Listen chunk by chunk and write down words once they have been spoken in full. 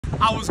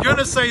I was going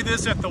to say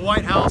this at the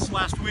White House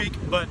last week,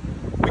 but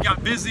we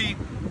got busy,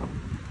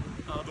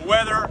 the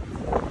weather,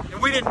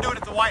 and we didn't do it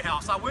at the White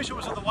House. I wish it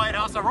was at the White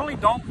House. I really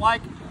don't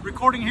like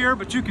recording here,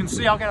 but you can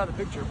see, I'll get out of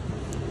the picture.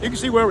 You can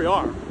see where we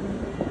are.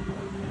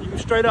 You can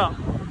straight up.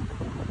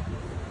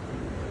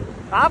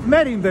 I've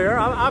met him there.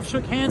 I've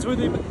shook hands with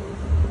him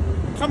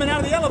coming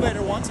out of the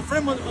elevator once. A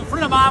friend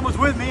of mine was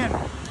with me, and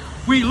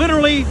we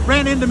literally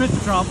ran into Mr.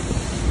 Trump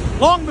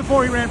long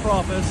before he ran for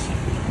office.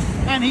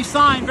 And he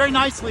signed, very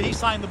nicely, he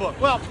signed the book.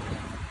 Well,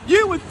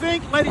 you would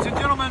think, ladies and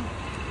gentlemen,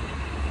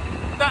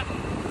 that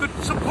the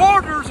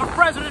supporters of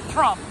President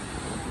Trump,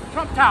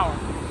 Trump Tower,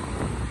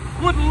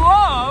 would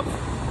love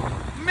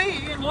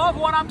me and love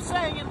what I'm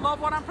saying and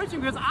love what I'm preaching,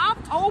 because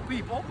I've told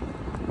people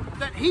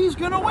that he's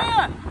going to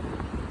win.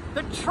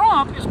 That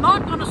Trump is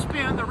not going to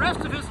spend the rest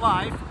of his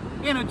life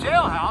in a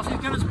jailhouse. He's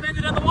going to spend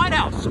it in the White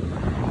House.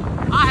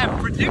 I have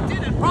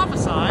predicted and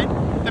prophesied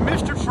that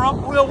Mr.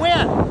 Trump will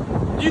win.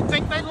 You'd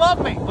think they'd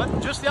love me,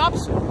 but just the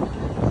opposite.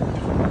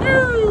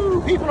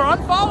 People are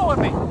unfollowing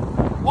me.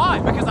 Why?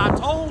 Because I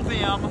told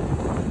them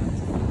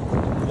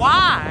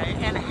why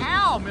and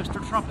how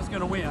Mr. Trump is going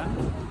to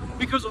win,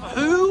 because of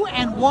who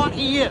and what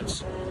he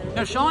is.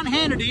 Now, Sean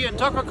Hannity and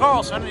Tucker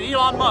Carlson and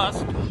Elon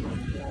Musk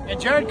and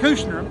Jared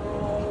Kushner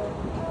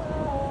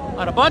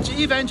and a bunch of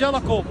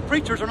evangelical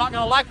preachers are not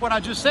going to like what I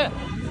just said.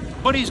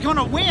 But he's going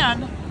to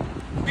win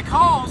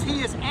because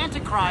he is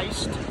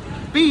Antichrist,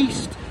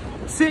 Beast,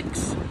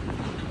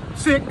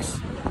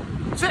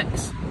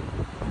 666.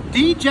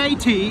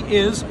 DJT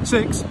is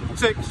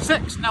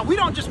 666. Now, we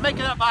don't just make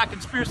it up by a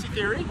conspiracy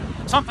theory,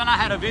 something I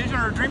had a vision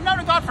or a dream. No,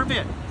 God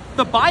forbid.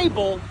 The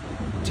Bible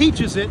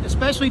teaches it,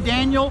 especially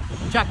Daniel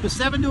chapter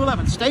 7 to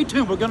 11. Stay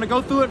tuned. We're going to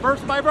go through it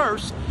verse by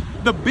verse.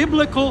 The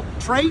biblical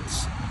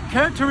traits,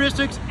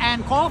 characteristics,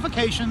 and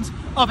qualifications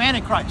of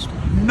Antichrist.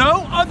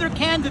 No other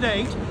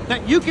candidate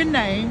that you can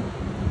name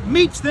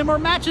meets them or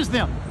matches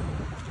them.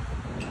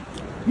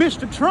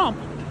 Mr. Trump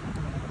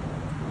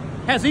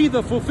has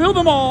either fulfilled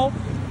them all,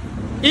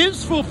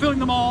 is fulfilling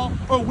them all,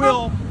 or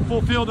will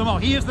fulfill them all.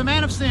 He is the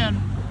man of sin.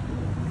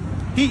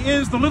 He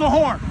is the little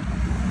horn.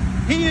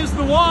 He is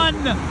the one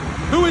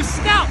who is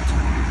stout.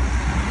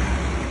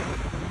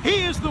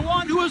 He is the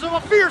one who is of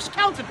a fierce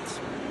countenance.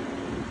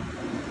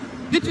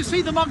 Did you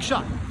see the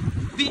mugshot?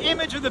 The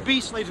image of the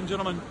beast, ladies and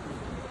gentlemen.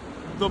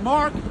 The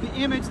mark, the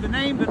image, the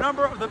name, the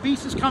number of the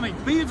beast is coming.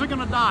 Thieves are going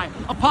to die.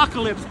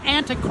 Apocalypse,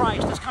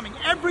 Antichrist is coming.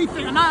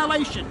 Everything,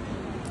 annihilation.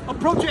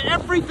 Approaching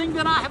everything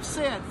that I have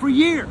said for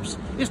years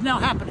is now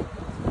happening.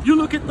 You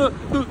look at the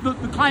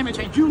climate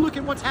change. You look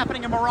at what's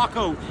happening in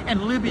Morocco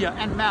and Libya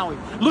and Maui.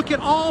 Look at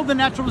all the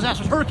natural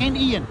disasters. Hurricane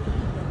Ian.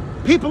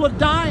 People are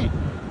dying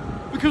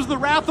because of the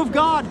wrath of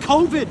God.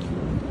 COVID.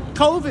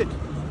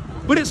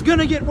 But it's going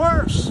to get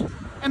worse.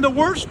 And the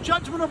worst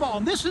judgment of all,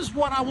 and this is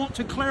what I want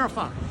to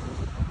clarify.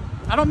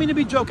 I don't mean to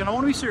be joking. I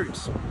want to be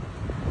serious.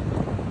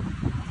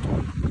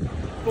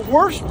 The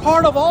worst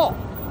part of all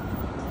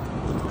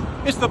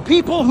is the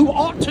people who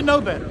ought to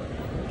know better.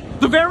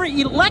 The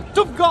very elect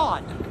of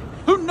God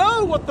who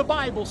know what the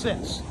Bible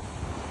says.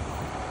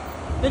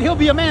 That he'll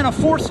be a man of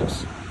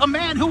forces. A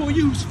man who will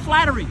use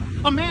flattery.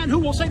 A man who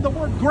will say the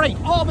word great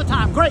all the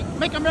time. Great.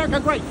 Make America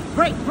great.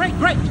 Great, great,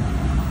 great.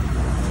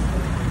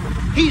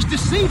 He's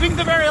deceiving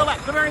the very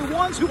elect. The very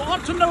ones who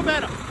ought to know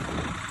better.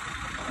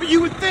 But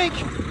you would think,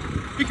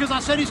 because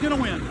I said he's going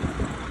to win,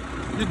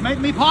 it'd make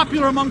me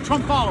popular among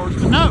Trump followers.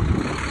 But no,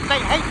 they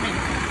hate me.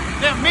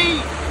 They're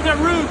mean. They're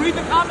rude. Read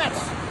the comments.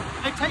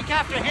 They take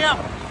after him.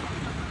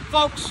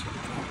 Folks,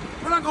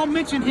 we're not going to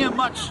mention him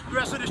much the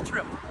rest of this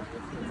trip.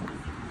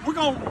 We're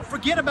going to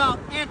forget about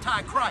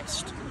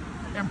Antichrist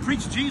and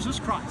preach Jesus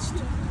Christ.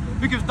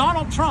 Because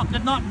Donald Trump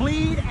did not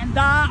bleed and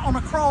die on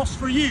a cross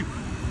for you.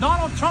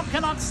 Donald Trump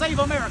cannot save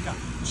America.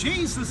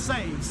 Jesus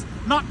saves,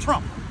 not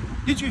Trump.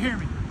 Did you hear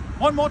me?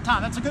 One more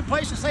time. That's a good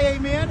place to say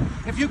amen.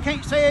 If you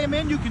can't say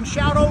amen, you can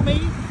shout, "Oh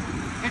me."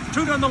 It's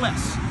true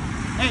nonetheless.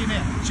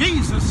 Amen.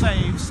 Jesus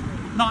saves,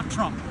 not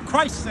Trump.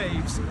 Christ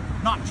saves,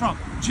 not Trump.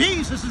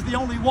 Jesus is the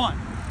only one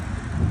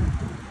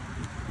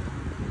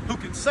who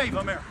can save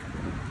America.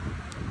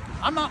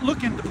 I'm not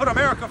looking to put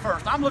America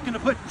first. I'm looking to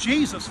put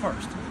Jesus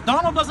first.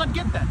 Donald doesn't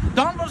get that.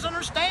 Donald doesn't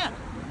understand.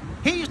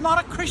 He's not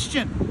a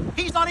Christian.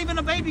 He's not even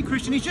a baby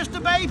Christian. He's just a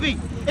baby.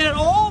 And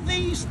all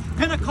these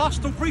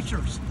Pentecostal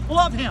preachers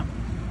love him.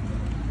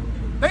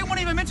 They won't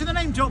even mention the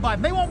name Joe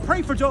Biden. They won't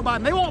pray for Joe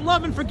Biden. They won't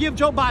love and forgive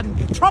Joe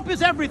Biden. Trump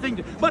is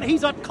everything, but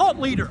he's a cult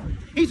leader.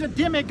 He's a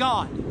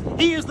demigod.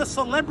 He is the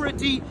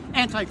celebrity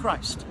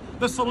Antichrist.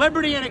 The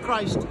celebrity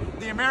Antichrist,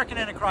 the American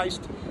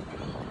Antichrist,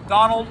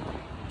 Donald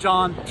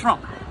John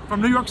Trump.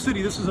 From New York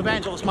City, this is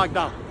Evangelist Mike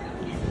Dollar.